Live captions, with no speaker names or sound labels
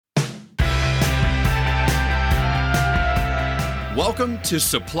Welcome to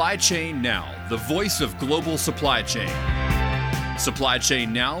Supply Chain Now, the voice of global supply chain. Supply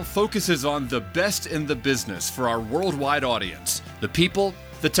Chain Now focuses on the best in the business for our worldwide audience, the people,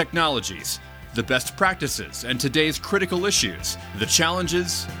 the technologies, the best practices, and today's critical issues, the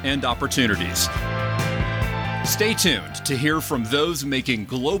challenges and opportunities. Stay tuned to hear from those making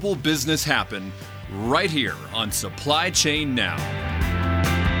global business happen right here on Supply Chain Now.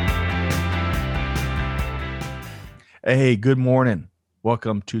 Hey, good morning.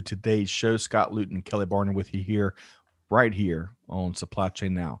 Welcome to today's show. Scott Luton, Kelly Barner with you here, right here on Supply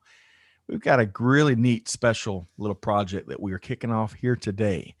Chain Now. We've got a really neat, special little project that we are kicking off here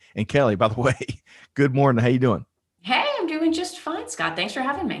today. And Kelly, by the way, good morning. How you doing? Hey, I'm doing just fine, Scott. Thanks for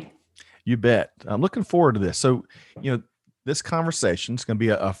having me. You bet. I'm looking forward to this. So, this conversation is going to be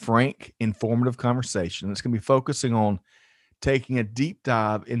a frank, informative conversation. It's going to be focusing on taking a deep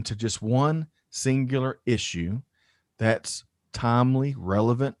dive into just one singular issue that's timely,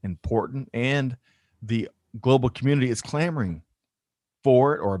 relevant, important, and the global community is clamoring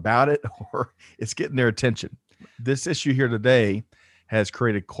for it or about it, or it's getting their attention. This issue here today has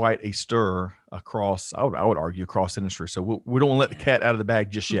created quite a stir across, I would argue, across industry. So we don't want to let the cat out of the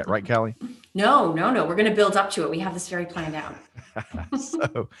bag just yet, right, Kelly? No. We're going to build up to it. We have this very planned out.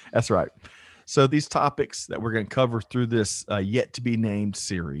 So that's right. So these topics that we're going to cover through this yet to be named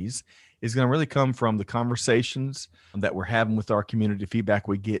series is going to really come from the conversations that we're having with our community, feedback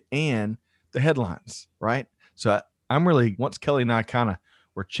we get, and the headlines, right? So I'm really, once Kelly and I kind of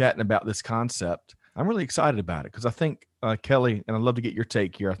were chatting about this concept, I'm really excited about it because I think, Kelly, and I'd love to get your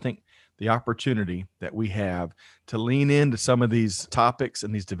take here, I think the opportunity that we have to lean into some of these topics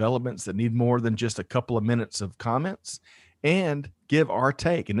and these developments that need more than just a couple of minutes of comments and give our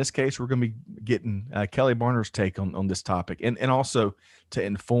take. In this case, we're going to be getting Kelly Barner's take on this topic and also to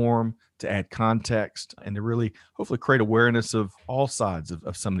inform, to add context, and to really hopefully create awareness of all sides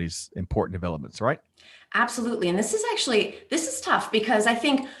of some of these important developments, right? Absolutely. And this is tough because I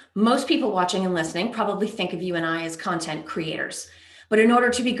think most people watching and listening probably think of you and I as content creators. But in order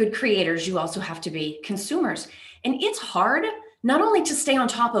to be good creators, you also have to be consumers. And it's hard not only to stay on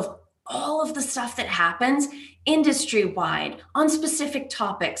top of all of the stuff that happens industry-wide on specific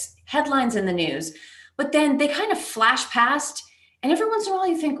topics, headlines in the news, but then they kind of flash past. And every once in a while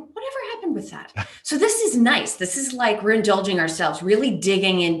you think, whatever happened with that? So this is nice. This is like we're indulging ourselves, really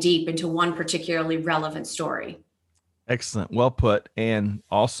digging in deep into one particularly relevant story. Excellent. Well put. And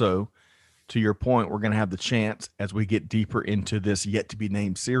also, to your point, we're going to have the chance as we get deeper into this yet to be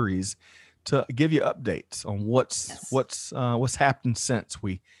named series to give you updates on what's happened since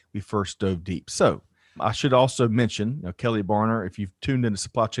we first dove deep. So I should also mention, Kelly Barner, if you've tuned into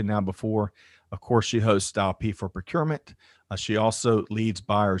Supply Chain Now before, of course, she hosts Style P for Procurement. She also leads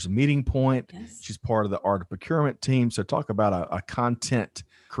Buyers Meeting Point. Yes. She's part of the Art of Procurement team. So talk about a content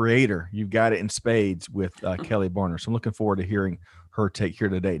creator. You've got it in spades with Kelly Barner. So I'm looking forward to hearing her take here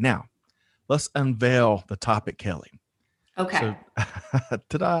today. Now, let's unveil the topic, Kelly. Okay. So,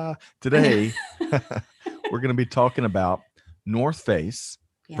 ta-da! Today, we're going to be talking about North Face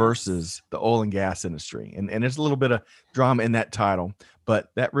versus the oil and gas industry. And there's a little bit of drama in that title,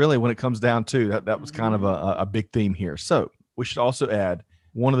 but that really, when it comes down to that was kind of a big theme here. So we should also add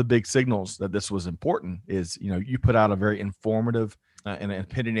one of the big signals that this was important is, you put out a very informative and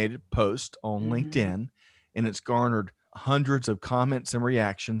opinionated post on LinkedIn, and it's garnered hundreds of comments and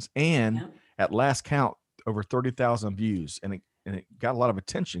reactions. And at last count, over 30,000 views, and it got a lot of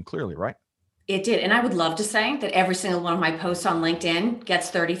attention, clearly, right? It did. And I would love to say that every single one of my posts on LinkedIn gets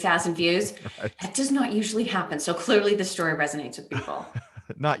 30,000 views. Right. That does not usually happen. So clearly the story resonates with people.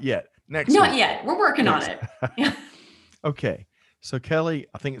 Not yet. Not yet. We're working on it. Yeah. Okay. So Kelly,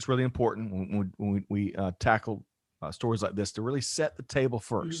 I think it's really important when we tackle stories like this to really set the table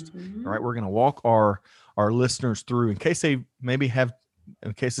first. Mm-hmm. All right. We're going to walk our listeners through in case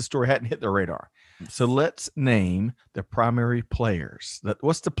the story hadn't hit their radar. So let's name the primary players.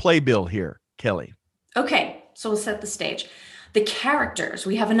 What's the playbill here, Kelly? Okay, so we'll set the stage. The characters,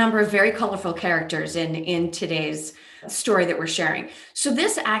 we have a number of very colorful characters in today's story that we're sharing. So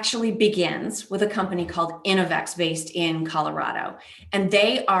this actually begins with a company called Innovex based in Colorado, and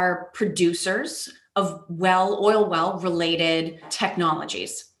they are producers of oil well related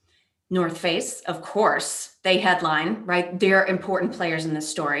technologies. North Face, of course, they headline, right? They're important players in this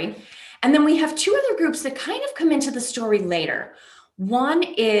story. And then we have two other groups that kind of come into the story later. One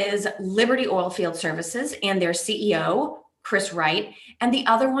is Liberty Oilfield Services and their CEO, Chris Wright, and the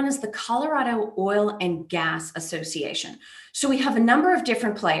other one is the Colorado Oil and Gas Association. So we have a number of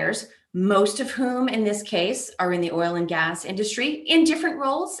different players, most of whom in this case are in the oil and gas industry in different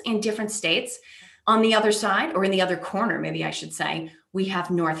roles in different states. On the other side, or in the other corner, maybe I should say, we have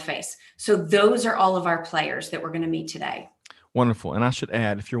North Face. So those are all of our players that we're going to meet today. Wonderful. And I should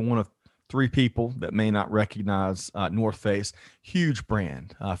add, if you're one of three people that may not recognize North Face, huge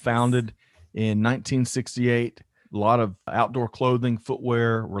brand, founded in 1968, a lot of outdoor clothing,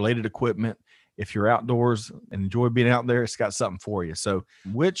 footwear, related equipment. If you're outdoors and enjoy being out there, it's got something for you. So,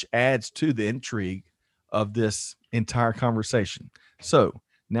 which adds to the intrigue of this entire conversation. So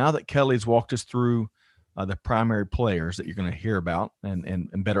now that Kelly's walked us through the primary players that you're going to hear about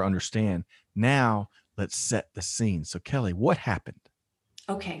and better understand, now let's set the scene. So Kelly, what happened?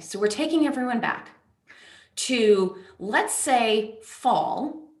 Okay, so we're taking everyone back to, let's say,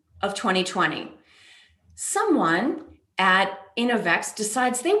 fall of 2020. Someone at Innovex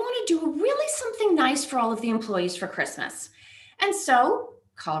decides they want to do really something nice for all of the employees for Christmas. And so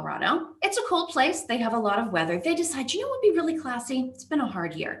Colorado, it's a cold place. They have a lot of weather. They decide, you know what would be really classy? It's been a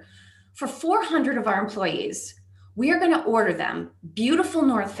hard year. For 400 of our employees, we are going to order them beautiful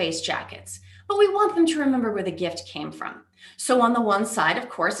North Face jackets, but we want them to remember where the gift came from. So on the one side, of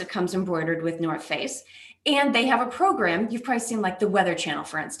course, it comes embroidered with North Face. And they have a program, you've probably seen like the Weather Channel,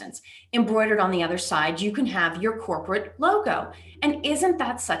 for instance, embroidered on the other side, you can have your corporate logo. And isn't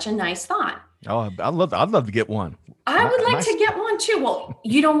that such a nice thought? Oh, I'd love to get one. I would like to get one too. Well,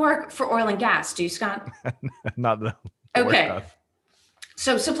 you don't work for oil and gas, do you, Scott? Not the okay. Stuff.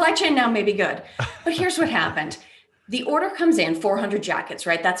 So supply chain now may be good, but here's what happened. The order comes in, 400 jackets,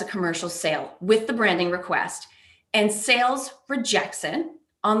 right? That's a commercial sale with the branding request, and sales rejects it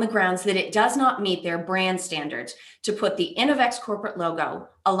on the grounds that it does not meet their brand standards to put the Innovex corporate logo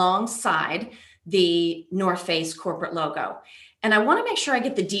alongside the North Face corporate logo. And I want to make sure I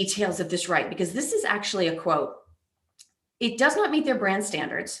get the details of this right, because this is actually a quote. It does not meet their brand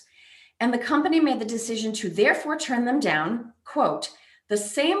standards, and the company made the decision to therefore turn them down, quote, the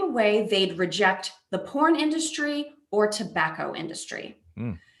same way they'd reject the porn industry or tobacco industry.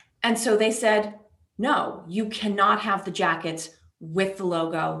 And so they said, no, you cannot have the jackets with the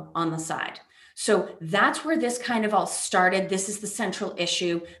logo on the side. So that's where this kind of all started. This is the central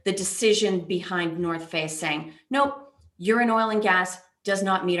issue, the decision behind North Face saying, nope, you're in oil and gas, does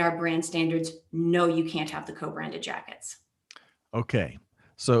not meet our brand standards. No, you can't have the co-branded jackets. Okay.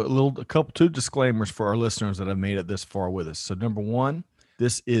 So two disclaimers for our listeners that have made it this far with us. So number one,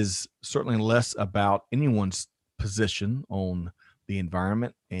 this is certainly less about anyone's position on the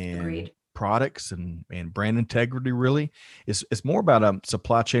environment and Agreed. Products and brand integrity. Really, it's more about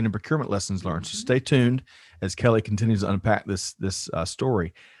supply chain and procurement lessons learned. So stay tuned as Kelly continues to unpack this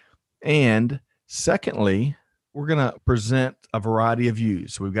story. And secondly, we're going to present a variety of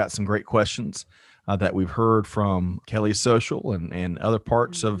views. So we've got some great questions that we've heard from Kelly's social and other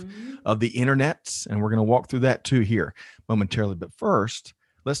parts of the internet, and we're going to walk through that too here momentarily. But first,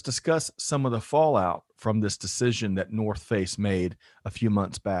 let's discuss some of the fallout from this decision that North Face made a few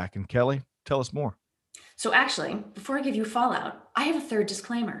months back. And Kelly, tell us more. So actually, before I give you fallout, I have a third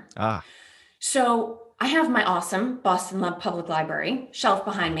disclaimer. So I have my awesome Boston Public Library shelf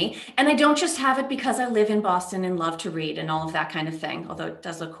behind me. And I don't just have it because I live in Boston and love to read and all of that kind of thing, although it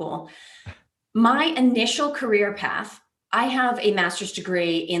does look cool. My initial career path, I have a master's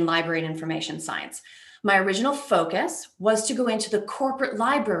degree in library and information science. My original focus was to go into the corporate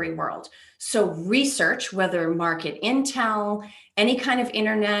library world. So research, whether market intel, any kind of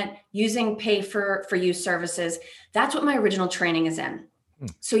internet, using pay for use services, that's what my original training is in.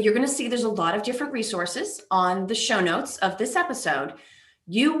 So you're going to see there's a lot of different resources on the show notes of this episode.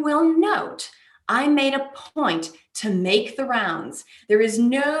 You will note I made a point to make the rounds. There is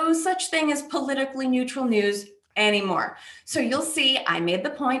no such thing as politically neutral news anymore. So you'll see I made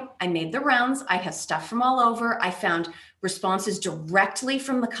the point, I made the rounds, I have stuff from all over. I found responses directly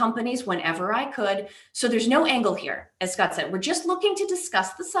from the companies whenever I could. So there's no angle here. As Scott said, we're just looking to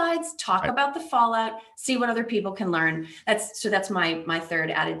discuss the sides, talk about the fallout, see what other people can learn. That's my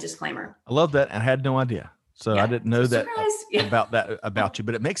third added disclaimer. I love that. I had no idea. So I didn't know that about you,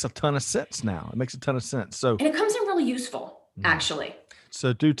 but it makes a ton of sense now. It makes a ton of sense. So and it comes in really useful, actually.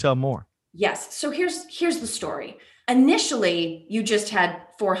 So do tell more. Yes. So here's the story. Initially, you just had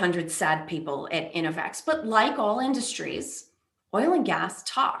 400 sad people at Innovex, but like all industries, oil and gas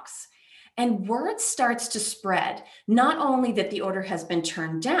talks. And word starts to spread, not only that the order has been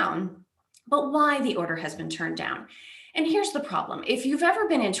turned down, but why the order has been turned down. And here's the problem. If you've ever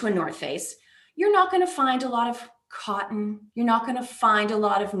been into a North Face, you're not going to find a lot of cotton. You're not going to find a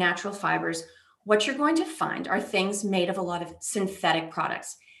lot of natural fibers. What you're going to find are things made of a lot of synthetic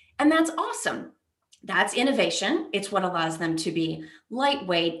products. And that's awesome. That's innovation. It's what allows them to be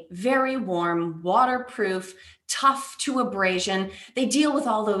lightweight, very warm, waterproof, tough to abrasion. They deal with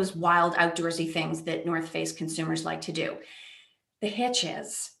all those wild outdoorsy things that North Face consumers like to do. The hitch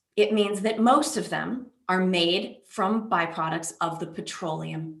is, it means that most of them are made from byproducts of the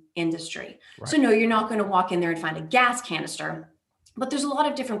petroleum industry. Right. So no, you're not going to walk in there and find a gas canister, but there's a lot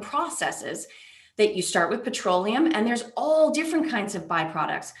of different processes that you start with petroleum, and there's all different kinds of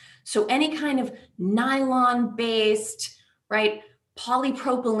byproducts. So any kind of nylon based, right,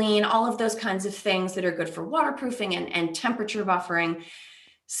 polypropylene, all of those kinds of things that are good for waterproofing and temperature buffering.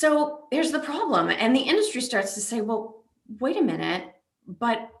 So here's the problem. And the industry starts to say, well, wait a minute,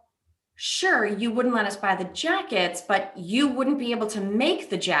 but sure, you wouldn't let us buy the jackets, but you wouldn't be able to make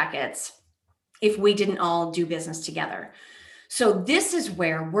the jackets if we didn't all do business together. So this is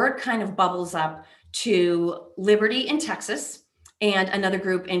where word kind of bubbles up to Liberty in Texas and another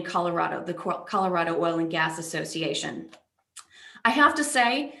group in Colorado, the Colorado Oil and Gas Association. I have to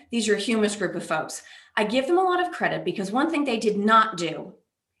say, these are a humorous group of folks. I give them a lot of credit because one thing they did not do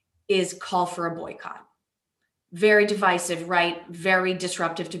is call for a boycott. Very divisive, right? Very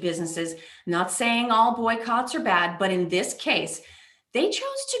disruptive to businesses. Not saying all boycotts are bad, but in this case, they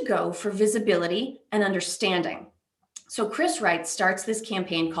chose to go for visibility and understanding. So Chris Wright starts this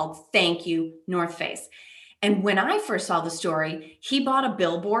campaign called Thank You North Face. And when I first saw the story, he bought a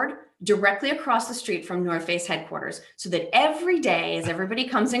billboard directly across the street from North Face headquarters so that every day as everybody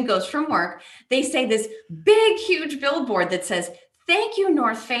comes and goes from work, they say this big, huge billboard that says, "Thank you,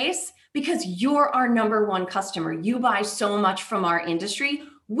 North Face, because you're our number one customer. You buy so much from our industry.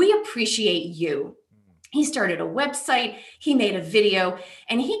 We appreciate you." He started a website, he made a video,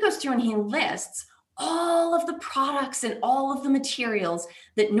 and he goes through and he lists all of the products and all of the materials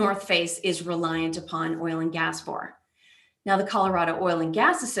that North Face is reliant upon oil and gas for. Now, the Colorado Oil and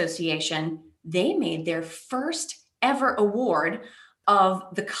Gas Association, they made their first ever award of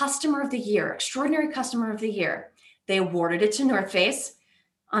the Customer of the Year, Extraordinary Customer of the Year. They awarded it to North Face.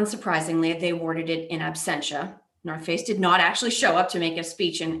 Unsurprisingly, they awarded it in absentia. North Face did not actually show up to make a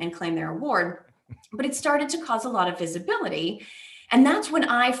speech and claim their award, but it started to cause a lot of visibility. And that's when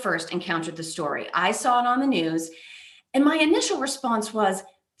I first encountered the story. I saw it on the news, and my initial response was,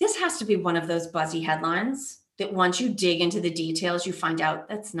 this has to be one of those buzzy headlines that once you dig into the details, you find out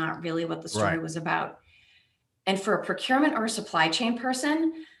that's not really what the story was about. And for a procurement or a supply chain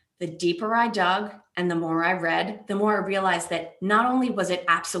person, the deeper I dug and the more I read, the more I realized that not only was it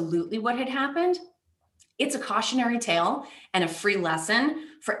absolutely what had happened, it's a cautionary tale and a free lesson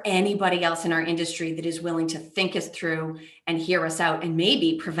for anybody else in our industry that is willing to think us through and hear us out and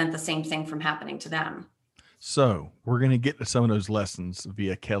maybe prevent the same thing from happening to them. So we're going to get to some of those lessons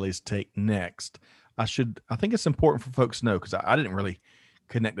via Kelly's take next. I think it's important for folks to know, because I didn't really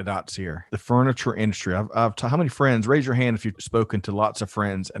connect the dots here. The furniture industry. How many friends, raise your hand if you've spoken to lots of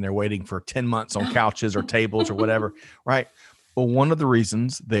friends and they're waiting for 10 months on couches or tables or whatever, right? Well, one of the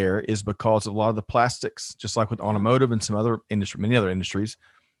reasons there is because a lot of the plastics, just like with automotive and some other industry, many other industries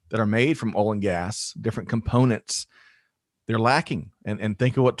that are made from oil and gas, different components, they're lacking. And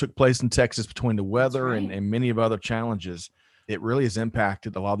think of what took place in Texas between the weather and many of other challenges. It really has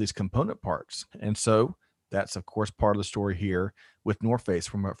impacted a lot of these component parts. And so that's, of course, part of the story here with North Face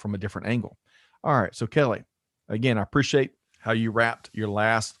from a different angle. All right. So Kelly, again, I appreciate how you wrapped your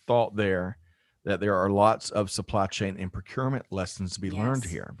last thought there, that there are lots of supply chain and procurement lessons to be learned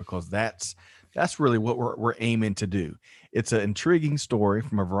here, because that's really what we're aiming to do. It's an intriguing story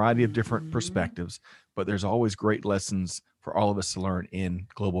from a variety of different perspectives, but there's always great lessons for all of us to learn in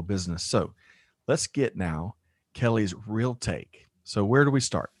global business. So let's get now Kelly's real take. So where do we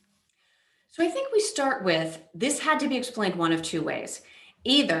start? So I think we start with, this had to be explained one of two ways.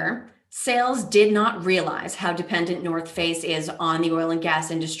 Either sales did not realize how dependent North Face is on the oil and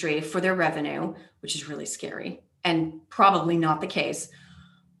gas industry for their revenue, which is really scary and probably not the case,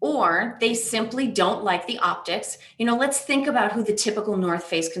 or they simply don't like the optics. Let's think about who the typical North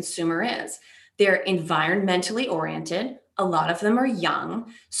Face consumer is. They're environmentally oriented. A lot of them are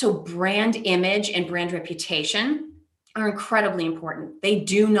young. So brand image and brand reputation are incredibly important. They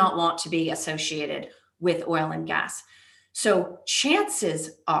do not want to be associated with oil and gas. So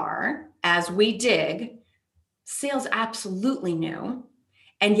chances are, as we dig, sales absolutely knew,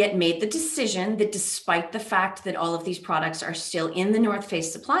 and yet made the decision that despite the fact that all of these products are still in the North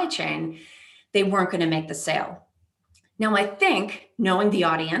Face supply chain, they weren't going to make the sale. Now, I think, knowing the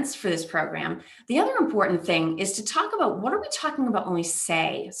audience for this program, the other important thing is to talk about, what are we talking about when we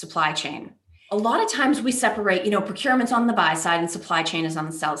say supply chain? a lot of times we separate, procurement's on the buy side and supply chain is on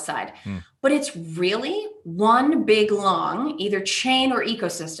the sell side. But it's really one big long, either chain or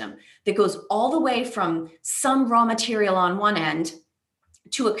ecosystem that goes all the way from some raw material on one end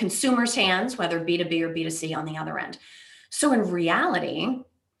to a consumer's hands, whether B2B or B2C on the other end. So in reality,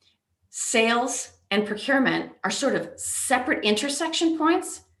 sales and procurement are sort of separate intersection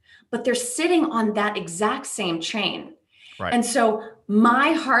points, but they're sitting on that exact same chain. Right. And so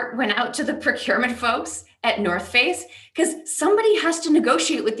my heart went out to the procurement folks at North Face, because somebody has to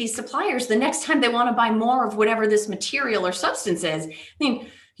negotiate with these suppliers the next time they want to buy more of whatever this material or substance is. I mean,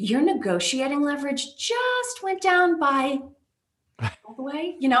 your negotiating leverage just went down by all the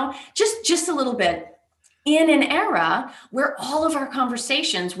way, just a little bit. In an era where all of our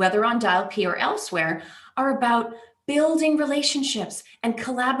conversations, whether on Dial P or elsewhere, are about building relationships and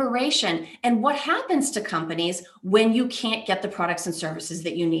collaboration and what happens to companies when you can't get the products and services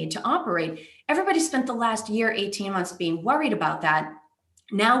that you need to operate. Everybody spent the last year, 18 months being worried about that.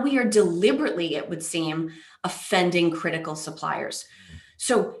 Now we are deliberately, it would seem, offending critical suppliers.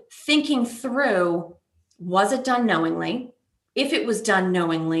 So thinking through, was it done knowingly? If it was done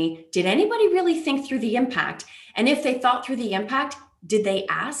knowingly, did anybody really think through the impact? And if they thought through the impact, did they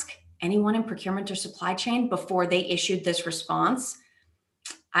ask anyone in procurement or supply chain before they issued this response?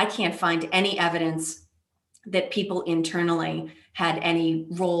 I can't find any evidence that people internally had any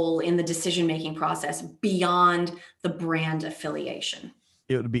role in the decision-making process beyond the brand affiliation.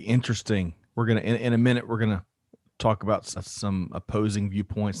 It would be interesting. We're going to, in a minute, we're going to talk about some opposing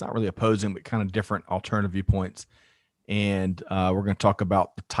viewpoints, not really opposing, but kind of different alternative viewpoints. And we're going to talk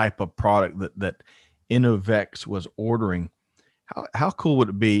about the type of product that Innovex was ordering. How cool would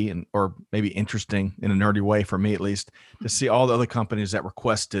it be, or maybe interesting in a nerdy way for me at least, to see all the other companies that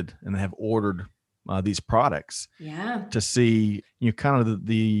requested and have ordered these products? Yeah. To see kind of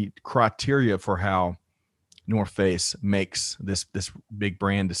the criteria for how North Face makes this big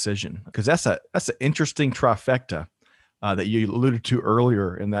brand decision, because that's an interesting trifecta. That you alluded to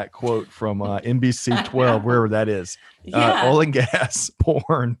earlier in that quote from NBC 12, wherever that is. Yeah. Oil and gas,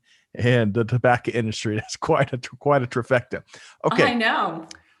 porn, and the tobacco industry. That's quite a trifecta. Okay. I know.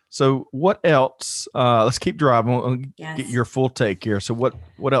 So what else? Let's keep driving. We'll Yes. get your full take here. So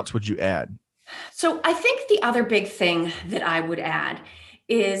what else would you add? So I think the other big thing that I would add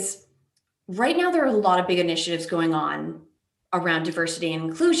is right now there are a lot of big initiatives going on around diversity and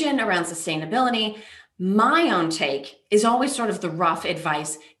inclusion, around sustainability. My own take is always sort of the rough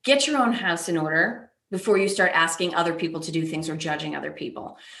advice: get your own house in order before you start asking other people to do things or judging other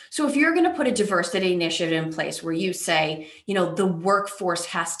people. So if you're going to put a diversity initiative in place where you say, the workforce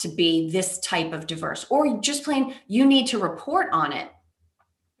has to be this type of diverse, or just plain, you need to report on it,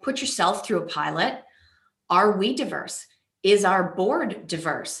 put yourself through a pilot. Are we diverse? Is our board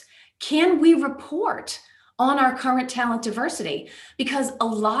diverse? Can we report on our current talent diversity? Because a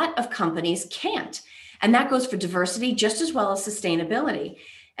lot of companies can't. And that goes for diversity just as well as sustainability.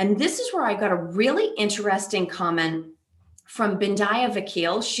 And this is where I got a really interesting comment from Bindaya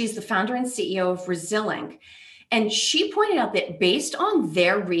Vakil. She's the founder and CEO of Resilink. And she pointed out that based on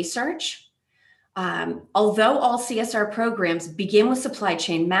their research, although all CSR programs begin with supply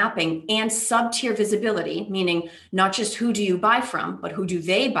chain mapping and sub-tier visibility, meaning not just who do you buy from, but who do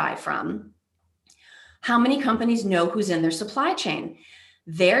they buy from, how many companies know who's in their supply chain?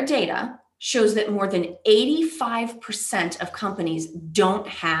 Their data shows that more than 85% of companies don't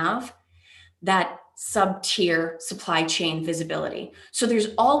have that sub-tier supply chain visibility. So there's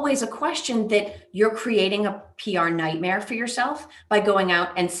always a question that you're creating a PR nightmare for yourself by going out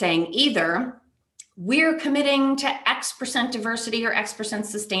and saying either we're committing to X% diversity or X%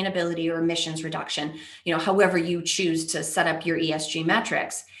 sustainability or emissions reduction, however you choose to set up your ESG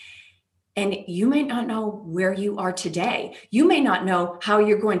metrics. And you may not know where you are today. You may not know how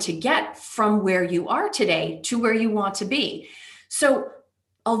you're going to get from where you are today to where you want to be. So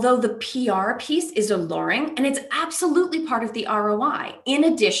although the PR piece is alluring, and it's absolutely part of the ROI, in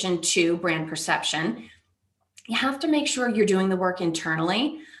addition to brand perception, you have to make sure you're doing the work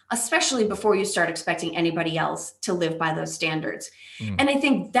internally, especially before you start expecting anybody else to live by those standards. And I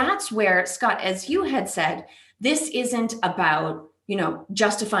think that's where, Scott, as you had said, this isn't about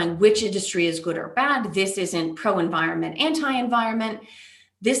justifying which industry is good or bad. This isn't pro-environment, anti-environment.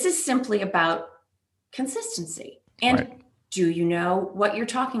 This is simply about consistency. And Right. Do you know what you're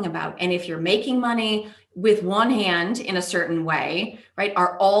talking about? And if you're making money with one hand in a certain way, right,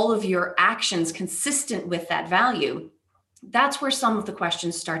 are all of your actions consistent with that value? That's where some of the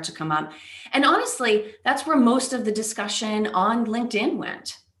questions start to come up. And honestly, that's where most of the discussion on LinkedIn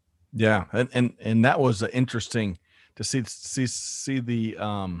went. Yeah. And that was interesting to see the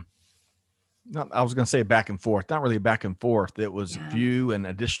I was going to say back and forth, not really back and forth. It was view and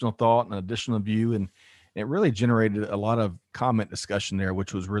additional thought and additional view. And it really generated a lot of comment discussion there,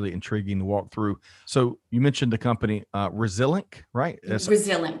 which was really intriguing to walk through. So you mentioned the company Resilink, right?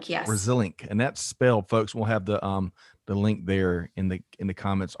 Resilink, yes. Resilink, and that's spelled, folks. We'll have the link there in the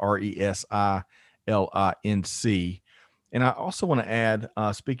comments. RESILINC. And I also want to add,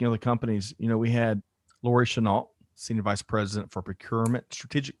 speaking of the companies, we had Lori Chenault, Senior Vice President for Procurement,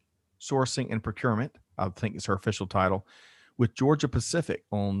 Strategic Sourcing and Procurement, I think is her official title, with Georgia Pacific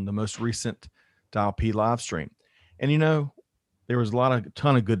on the most recent Dial P live stream. And there was a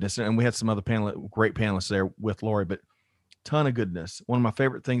ton of goodness, and we had some other great panelists there with Lori, but ton of goodness. One of my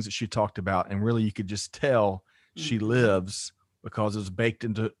favorite things that she talked about, and really you could just tell she lives because it was baked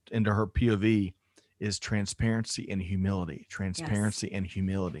into her POV, is transparency and humility. Transparency and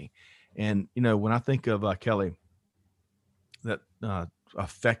humility. And when I think of Kelly, that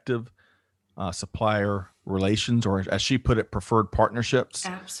effective supplier relations, or as she put it, preferred partnerships.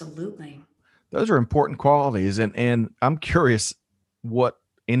 Absolutely. Those are important qualities. And I'm curious what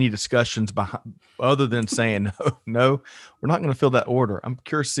any discussions behind, other than saying, no, we're not going to fill that order. I'm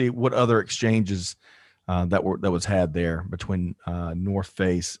curious to see what other exchanges that was had there between North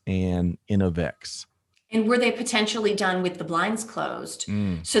Face and Innovex. And were they potentially done with the blinds closed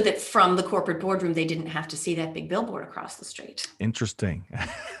so that from the corporate boardroom, they didn't have to see that big billboard across the street? Interesting.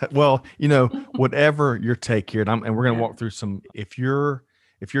 Well, whatever your take here, and we're going to walk through some, if you're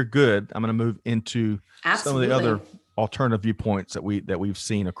good, I'm going to move into some of the other alternative viewpoints that we've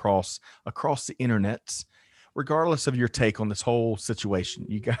seen across the internets. Regardless of your take on this whole situation,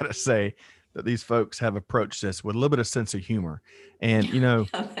 you got to say that these folks have approached this with a little bit of sense of humor. And,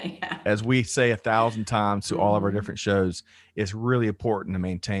 as we say 1,000 times to all of our different shows, it's really important to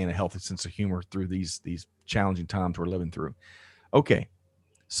maintain a healthy sense of humor through these challenging times we're living through. Okay.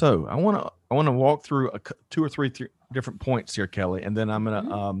 So I want to walk through two or three different points here, Kelly, and then I'm going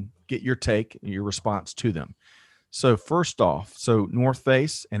to get your take and your response to them. So first off, North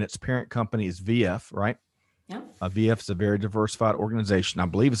Face and its parent company is VF, right? Yep. VF is a very diversified organization. I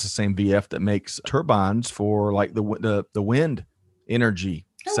believe it's the same VF that makes turbines for like the wind energy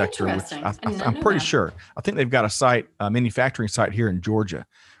sector. Which I'm pretty sure. I think they've got a manufacturing site here in Georgia,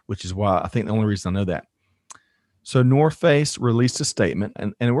 which is why I think the only reason I know that. So North Face released a statement,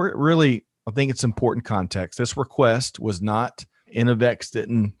 and we're really, I think it's important context. This request was not, Innovex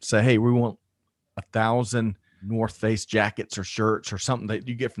didn't say, hey, we want 1,000 North Face jackets or shirts or something that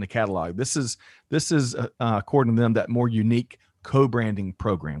you get from the catalog. This is according to them, that more unique co-branding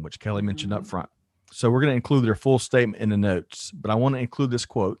program, which Kelly mentioned up front. So we're going to include their full statement in the notes, but I want to include this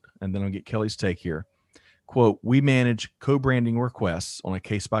quote, and then I'll get Kelly's take here. Quote, we manage co-branding requests on a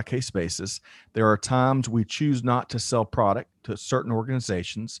case-by-case basis. There are times we choose not to sell product to certain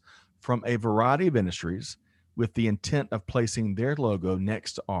organizations from a variety of industries with the intent of placing their logo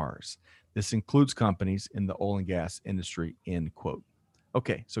next to ours. This includes companies in the oil and gas industry, end quote.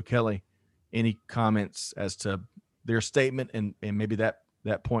 Okay, so Kelly, any comments as to their statement and maybe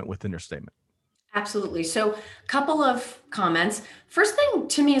that point within their statement? Absolutely. So a couple of comments. First thing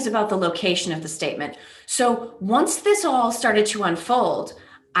to me is about the location of the statement. So once this all started to unfold,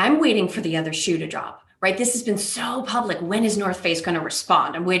 I'm waiting for the other shoe to drop, right? This has been so public. When is North Face going to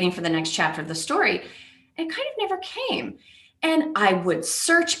respond? I'm waiting for the next chapter of the story. And it kind of never came. And I would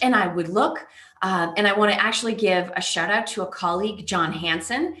search and I would look. And I want to actually give a shout out to a colleague, John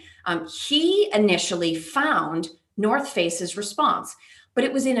Hansen. He initially found North Face's response, but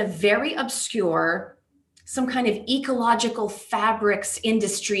it was in a very obscure, some kind of ecological fabrics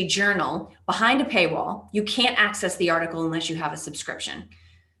industry journal behind a paywall. You can't access the article unless you have a subscription.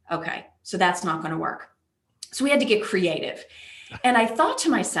 Okay, so that's not going to work. So we had to get creative. And I thought to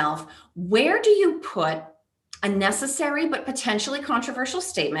myself, where do you put a necessary but potentially controversial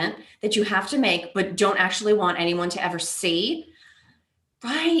statement that you have to make, but don't actually want anyone to ever see?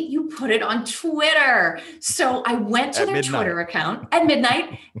 Right? You put it on Twitter. So I went to their Twitter account at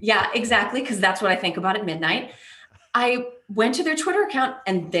midnight. Yeah, exactly. Because that's what I think about at midnight. I went to their Twitter account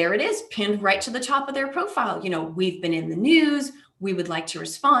and there it is, pinned right to the top of their profile. We've been in the news. We would like to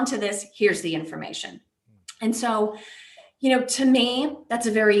respond to this. Here's the information. And so, to me, that's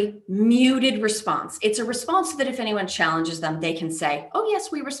a very muted response. It's a response so that if anyone challenges them, they can say, oh,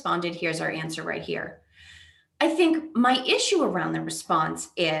 yes, we responded. Here's our answer right here. I think my issue around the response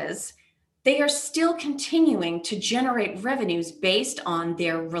is they are still continuing to generate revenues based on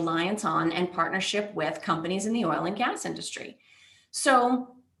their reliance on and partnership with companies in the oil and gas industry.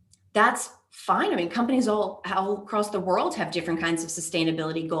 So that's fine. I mean, companies all across the world have different kinds of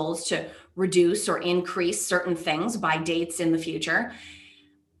sustainability goals to reduce or increase certain things by dates in the future.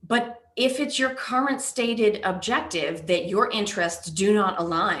 But if it's your current stated objective that your interests do not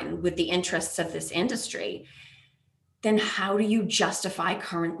align with the interests of this industry, then how do you justify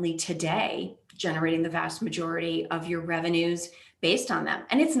currently today generating the vast majority of your revenues based on them?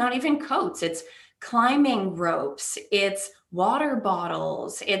 And it's not even coats, it's climbing ropes, it's water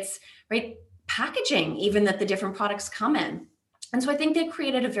bottles, it's right packaging, even that the different products come in. And so I think they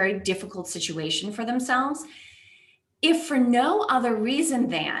created a very difficult situation for themselves. If for no other reason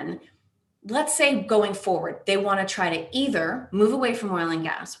than, let's say going forward, they want to try to either move away from oil and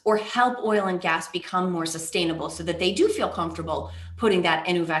gas or help oil and gas become more sustainable so that they do feel comfortable putting that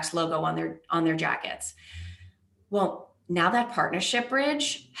Enuvax logo on their jackets. Well, now that partnership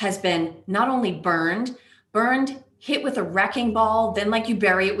bridge has been not only burned, hit with a wrecking ball, then like you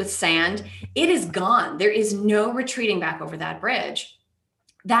bury it with sand, it is gone. There is no retreating back over that bridge.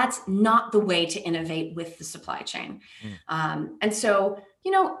 That's not the way to innovate with the supply chain. And so,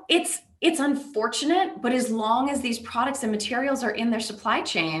 it's unfortunate, but as long as these products and materials are in their supply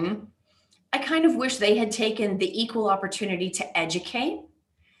chain, I kind of wish they had taken the equal opportunity to educate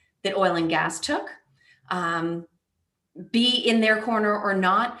that oil and gas took, be in their corner or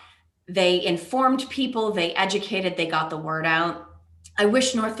not. They informed people, they educated, they got the word out. I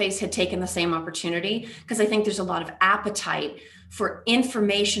wish North Face had taken the same opportunity because I think there's a lot of appetite for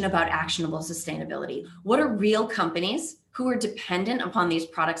information about actionable sustainability. What are real companies who are dependent upon these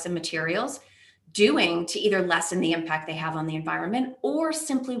products and materials doing to either lessen the impact they have on the environment or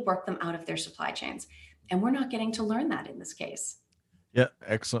simply work them out of their supply chains? And we're not getting to learn that in this case. Yeah,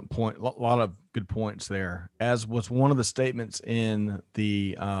 excellent point. A lot of good points there. As was one of the statements in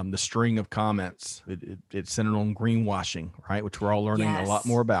the string of comments, it centered on greenwashing, right? Which we're all learning a lot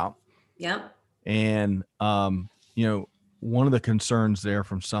more about. Yep. And one of the concerns there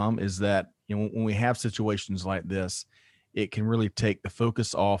from some is that when we have situations like this, it can really take the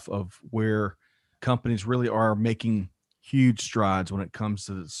focus off of where companies really are making huge strides when it comes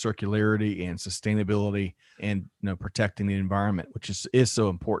to circularity and sustainability and protecting the environment, which is so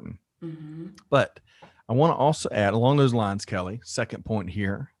important. Mm-hmm. But I want to also add along those lines, Kelly, second point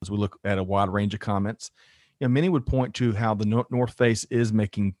here, as we look at a wide range of comments, many would point to how the North Face is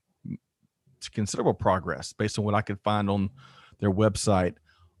making considerable progress based on what I could find on their website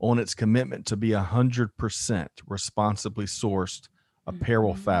on its commitment to be 100% responsibly sourced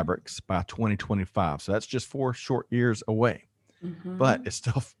apparel fabrics by 2025. So that's just 4 short years away, but it's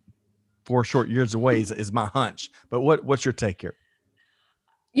still 4 short years away is my hunch. But what's your take here?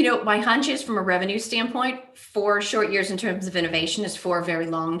 My hunch is from a revenue standpoint, 4 short years in terms of innovation is 4 very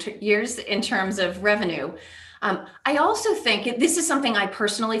long years in terms of revenue. I also think this is something I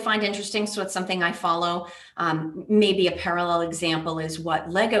personally find interesting. So it's something I follow. Maybe a parallel example is what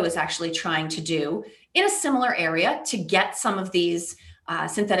Lego is actually trying to do in a similar area to get some of these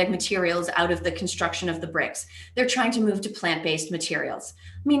synthetic materials out of the construction of the bricks. They're trying to move to plant-based materials.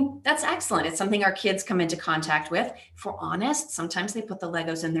 I mean, that's excellent. It's something our kids come into contact with. If we're honest, sometimes they put the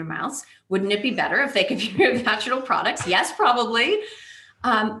Legos in their mouths. Wouldn't it be better if they could be natural products? Yes, probably.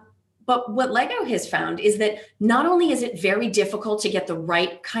 But what Lego has found is that not only is it very difficult to get the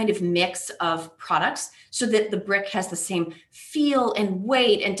right kind of mix of products so that the brick has the same feel and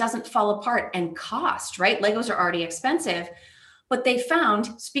weight and doesn't fall apart and cost, right? Legos are already expensive. But they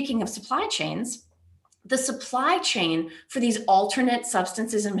found, speaking of supply chains, the supply chain for these alternate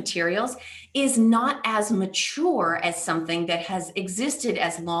substances and materials is not as mature as something that has existed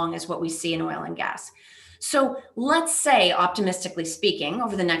as long as what we see in oil and gas. So let's say, optimistically speaking,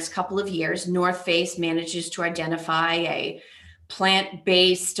 over the next couple of years, North Face manages to identify a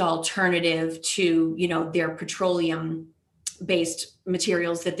plant-based alternative to, their petroleum-based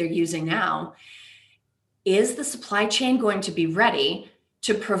materials that they're using now. Is the supply chain going to be ready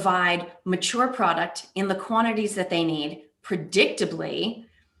to provide mature product in the quantities that they need predictably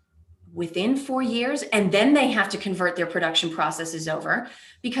within 4 years? And then they have to convert their production processes over,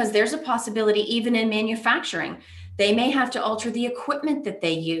 because there's a possibility even in manufacturing, they may have to alter the equipment that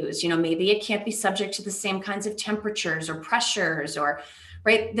they use. Maybe it can't be subject to the same kinds of temperatures or pressures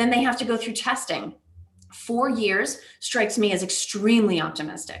right? Then they have to go through testing. 4 years strikes me as extremely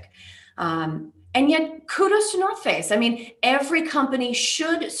optimistic. And yet, kudos to North Face. I mean, every company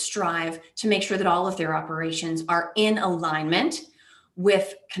should strive to make sure that all of their operations are in alignment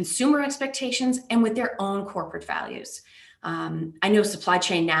with consumer expectations and with their own corporate values. I know Supply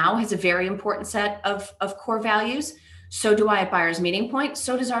Chain Now has a very important set of core values. So do I at Buyers Meeting Point.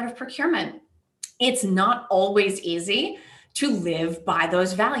 So does Art of Procurement. It's not always easy to live by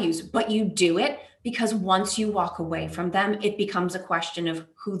those values, but you do it because once you walk away from them, it becomes a question of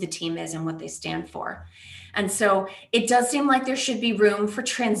who the team is and what they stand for. And so it does seem like there should be room for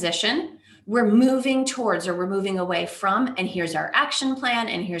transition. We're moving towards, or we're moving away from, and here's our action plan,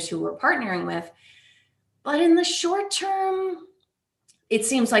 and here's who we're partnering with. But in the short term, it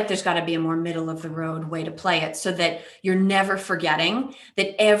seems like there's got to be a more middle of the road way to play it, so that you're never forgetting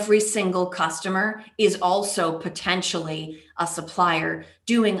that every single customer is also potentially a supplier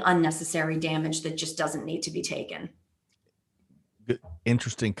doing unnecessary damage that just doesn't need to be taken. Good,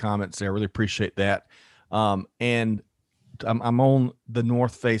 interesting comments there. Really appreciate that. And I'm on the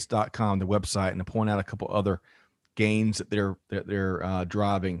northface.com, the website, and to point out a couple other gains that they're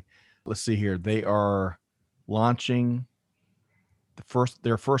driving. Let's see here. They are launching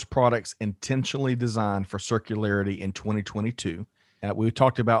their first products intentionally designed for circularity in 2022. We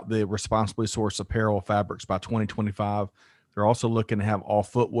talked about the responsibly sourced apparel fabrics by 2025. They're also looking to have all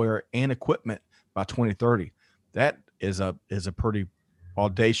footwear and equipment by 2030. That is a pretty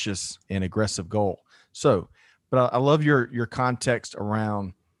audacious and aggressive goal. So, but I love your context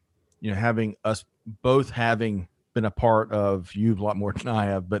around, having us both having been a part of, you a lot more than I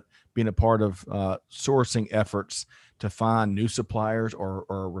have, but being a part of sourcing efforts to find new suppliers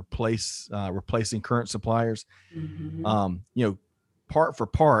or replacing current suppliers. Mm-hmm. Part for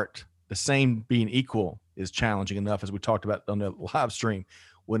part, the same being equal is challenging enough, as we talked about on the live stream.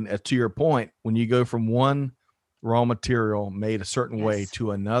 When, to your point, when you go from one raw material made a certain way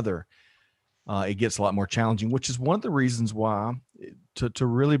to another, it gets a lot more challenging, which is one of the reasons why to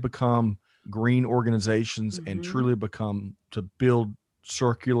really become green organizations and truly to build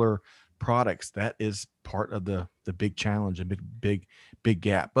circular products, that is part of the big challenge and big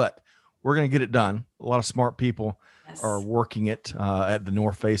gap. But we're going to get it done. A lot of smart people are working it at the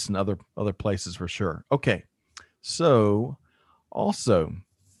North Face and other places for sure. Okay, so also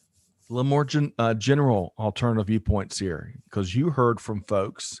a little more general alternative viewpoints here, because you heard from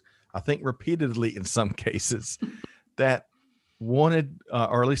folks, I think repeatedly in some cases, that wanted,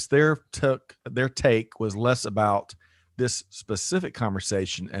 or at least their take was less about this specific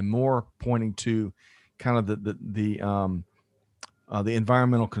conversation and more pointing to kind of the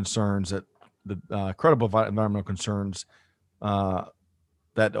environmental concerns, that the credible environmental concerns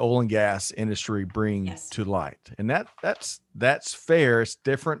that the oil and gas industry bring to light. And that's fair. It's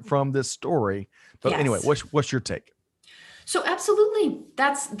different from this story, but anyway, what's your take? So absolutely,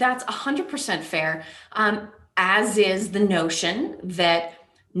 that's 100% fair. As is the notion that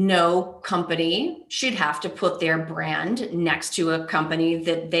no company should have to put their brand next to a company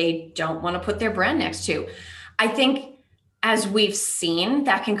that they don't want to put their brand next to. I think, as we've seen,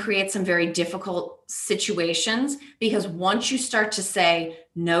 that can create some very difficult situations, because once you start to say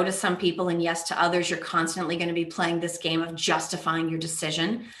no to some people and yes to others, you're constantly going to be playing this game of justifying your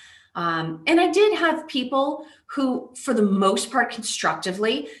decision. And I did have people who, for the most part,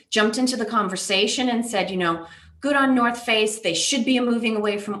 constructively jumped into the conversation and said, good on North Face. They should be moving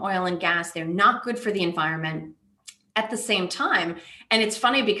away from oil and gas. They're not good for the environment. At the same time, and it's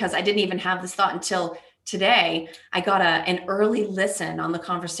funny because I didn't even have this thought until today, I got an early listen on the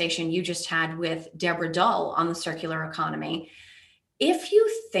conversation you just had with Deborah Dull on the circular economy. If you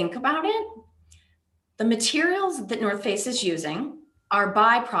think about it, the materials that North Face is using are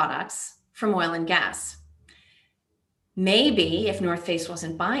byproducts from oil and gas. Maybe if North Face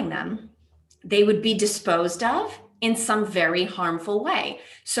wasn't buying them, they would be disposed of in some very harmful way.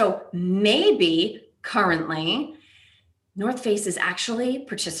 So maybe currently North Face is actually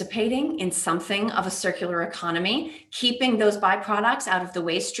participating in something of a circular economy, keeping those byproducts out of the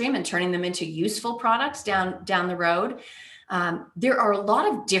waste stream and turning them into useful products down the road. There are a lot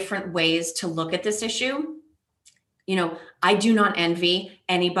of different ways to look at this issue. I do not envy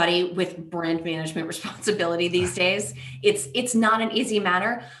anybody with brand management responsibility these days. It's not an easy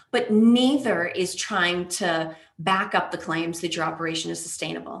matter, but neither is trying to back up the claims that your operation is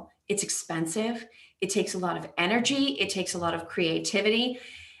sustainable. It's expensive. It takes a lot of energy. It takes a lot of creativity.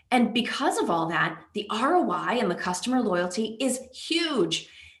 And because of all that, the ROI and the customer loyalty is huge.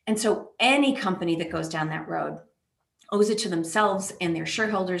 And so any company that goes down that road owes it to themselves and their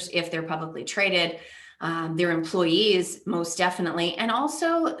shareholders, if they're publicly traded, their employees, most definitely, and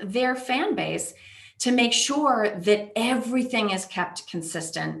also their fan base, to make sure that everything is kept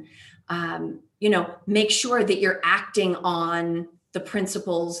consistent. Make sure that you're acting on the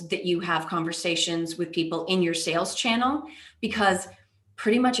principles that you have conversations with people in your sales channel, because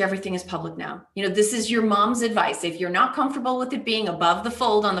pretty much everything is public now. This is your mom's advice. If you're not comfortable with it being above the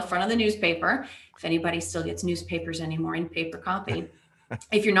fold on the front of the newspaper, if anybody still gets newspapers anymore in paper copy,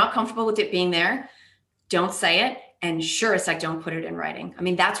 if you're not comfortable with it being there, don't say it. And sure as heck, don't put it in writing. I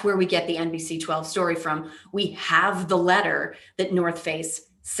mean, that's where we get the NBC 12 story from. We have the letter that North Face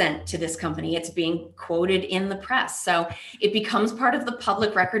sent to this company. It's being quoted in the press. So it becomes part of the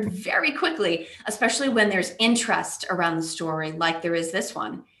public record very quickly, especially when there's interest around the story, like there is this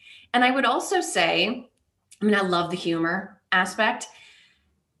one. And I would also say, I love the humor aspect.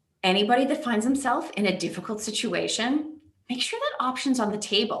 Anybody that finds himself in a difficult situation, make sure that option's on the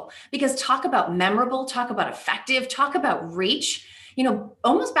table, because talk about memorable, talk about effective, talk about reach,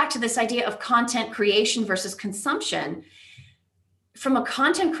 almost back to this idea of content creation versus consumption. From a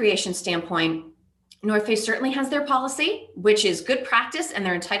content creation standpoint, North Face certainly has their policy, which is good practice and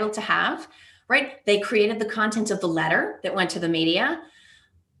they're entitled to have, right? They created the content of the letter that went to the media,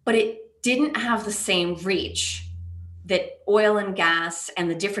 but it didn't have the same reach that oil and gas and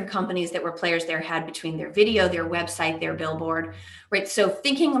the different companies that were players there had between their video, their website, their billboard, right? So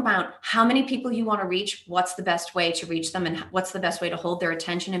thinking about how many people you want to reach, what's the best way to reach them, and what's the best way to hold their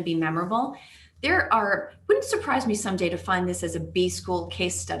attention and be memorable. Wouldn't surprise me someday to find this as a B school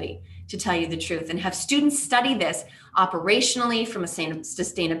case study, to tell you the truth, and have students study this operationally from a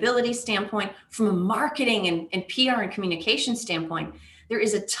sustainability standpoint, from a marketing and PR and communication standpoint. There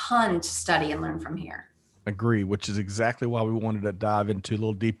is a ton to study and learn from here. Agree, which is exactly why we wanted to dive into a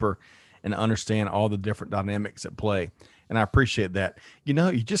little deeper and understand all the different dynamics at play. And I appreciate that.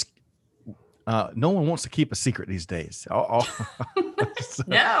 No one wants to keep a secret these days.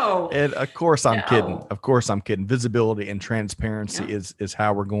 No. And of course I'm kidding. Of course I'm kidding. Visibility and transparency is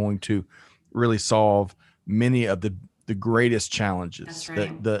how we're going to really solve many of the greatest challenges, that's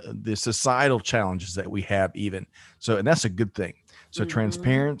right. the societal challenges that we have even. So, and that's a good thing. So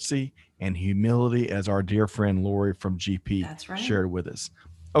transparency and humility, as our dear friend Lori from GP shared with us.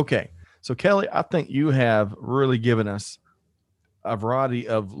 Okay. So Kelly, I think you have really given us a variety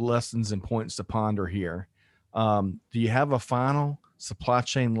of lessons and points to ponder here. Do you have a final supply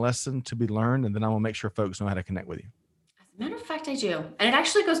chain lesson to be learned? And then I'm gonna make sure folks know how to connect with you. As a matter of fact, I do. And it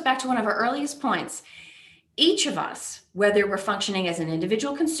actually goes back to one of our earliest points. Each of us, whether we're functioning as an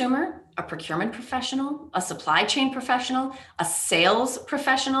individual consumer, a procurement professional, a supply chain professional, a sales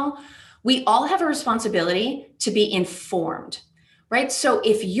professional, we all have a responsibility to be informed, right? So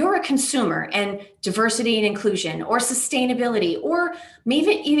if you're a consumer and diversity and inclusion or sustainability, or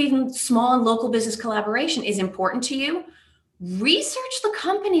maybe even small and local business collaboration is important to you, research the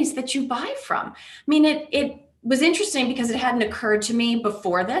companies that you buy from. It was interesting because it hadn't occurred to me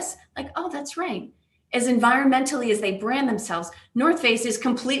before this, like, oh, that's right. As environmentally as they brand themselves, North Face is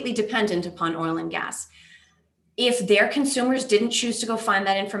completely dependent upon oil and gas. If their consumers didn't choose to go find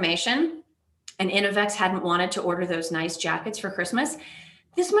that information, and Innovex hadn't wanted to order those nice jackets for Christmas,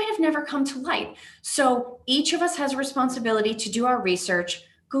 this might have never come to light. So each of us has a responsibility to do our research.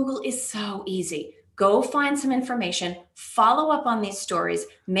 Google is so easy. Go find some information, follow up on these stories,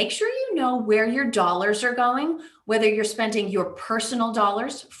 make sure you know where your dollars are going, whether you're spending your personal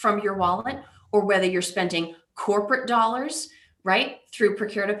dollars from your wallet, or whether you're spending corporate dollars, right, through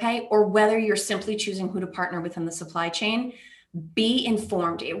Procure to Pay, or whether you're simply choosing who to partner with in the supply chain. Be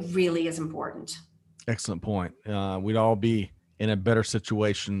informed. It really is important. Excellent point. We'd all be in a better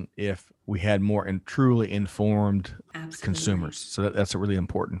situation if we had more and truly informed consumers. So that's a really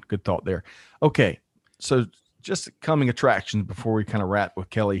important, good thought there. Okay. So just coming attractions before we kind of wrap with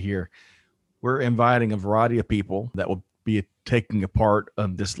Kelly here, we're inviting a variety of people that will be taking a part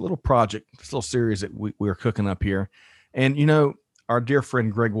of this little project, this little series that we're cooking up here. And, our dear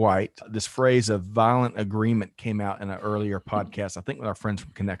friend Greg White, this phrase of violent agreement came out in an earlier podcast, I think with our friends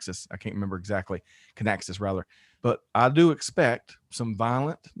from Connexus. I can't remember exactly, Connexus rather. But I do expect some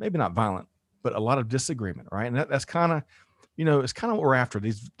violent, maybe not violent, but a lot of disagreement, right? And that's kind of, it's kind of what we're after,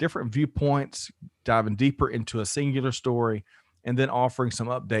 these different viewpoints, diving deeper into a singular story, and then offering some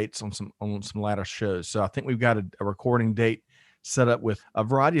updates on some latter shows. So I think we've got a recording date set up with a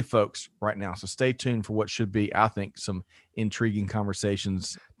variety of folks right now. So stay tuned for what should be, I think, some intriguing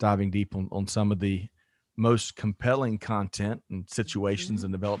conversations, diving deep on some of the most compelling content and situations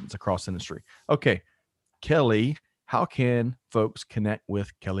and developments across industry. Okay, Kelly, how can folks connect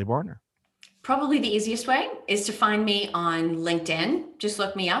with Kelly Barner? Probably the easiest way is to find me on LinkedIn. Just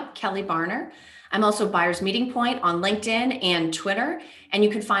look me up, Kelly Barner. I'm also Buyers Meeting Point on LinkedIn and Twitter, and you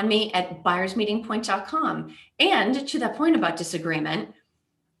can find me at buyersmeetingpoint.com. And to that point about disagreement,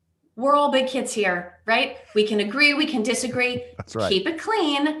 we're all big kids here, right? We can agree, we can disagree. That's right. Keep it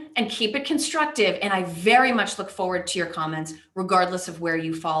clean and keep it constructive. And I very much look forward to your comments, regardless of where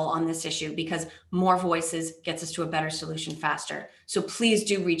you fall on this issue, because more voices gets us to a better solution faster. So please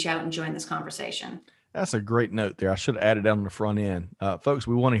do reach out and join this conversation. That's a great note there. I should have added that on the front end. Folks,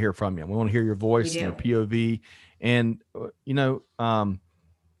 we want to hear from you. We want to hear your voice, your POV. And,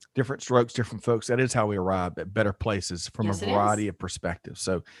 different strokes, different folks. That is how we arrive at better places from Yes, a it is. variety of perspectives.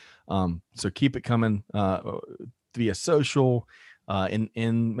 So, so keep it coming via social, and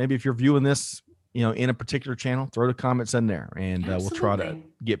maybe if you're viewing this, in a particular channel, throw the comments in there, and we'll try to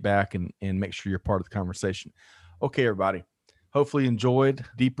Absolutely. get back and make sure you're part of the conversation. Okay, everybody. Hopefully enjoyed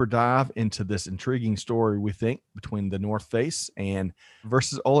deeper dive into this intriguing story, we think, between the North Face and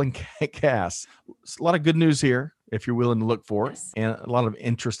versus oil and gas. It's a lot of good news here if you're willing to look for it, Yes. and a lot of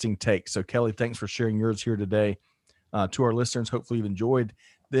interesting takes. So Kelly, thanks for sharing yours here today. To our listeners, hopefully you've enjoyed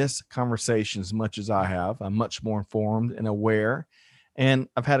this conversation as much as I have. I'm much more informed and aware, and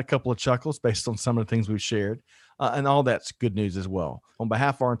I've had a couple of chuckles based on some of the things we've shared. And all that's good news as well. On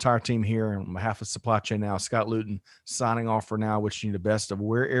behalf of our entire team here, and on behalf of Supply Chain Now, Scott Luton signing off for now, wishing you the best of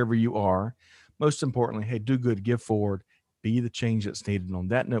wherever you are. Most importantly, hey, do good, give forward, be the change that's needed. And on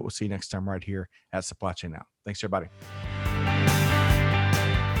that note, we'll see you next time right here at Supply Chain Now. Thanks, everybody.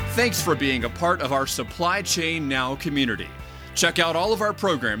 Thanks for being a part of our Supply Chain Now community. Check out all of our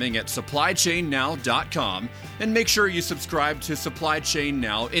programming at supplychainnow.com and make sure you subscribe to Supply Chain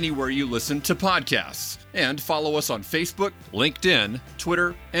Now anywhere you listen to podcasts. And follow us on Facebook, LinkedIn,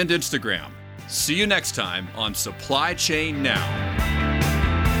 Twitter, and Instagram. See you next time on Supply Chain Now.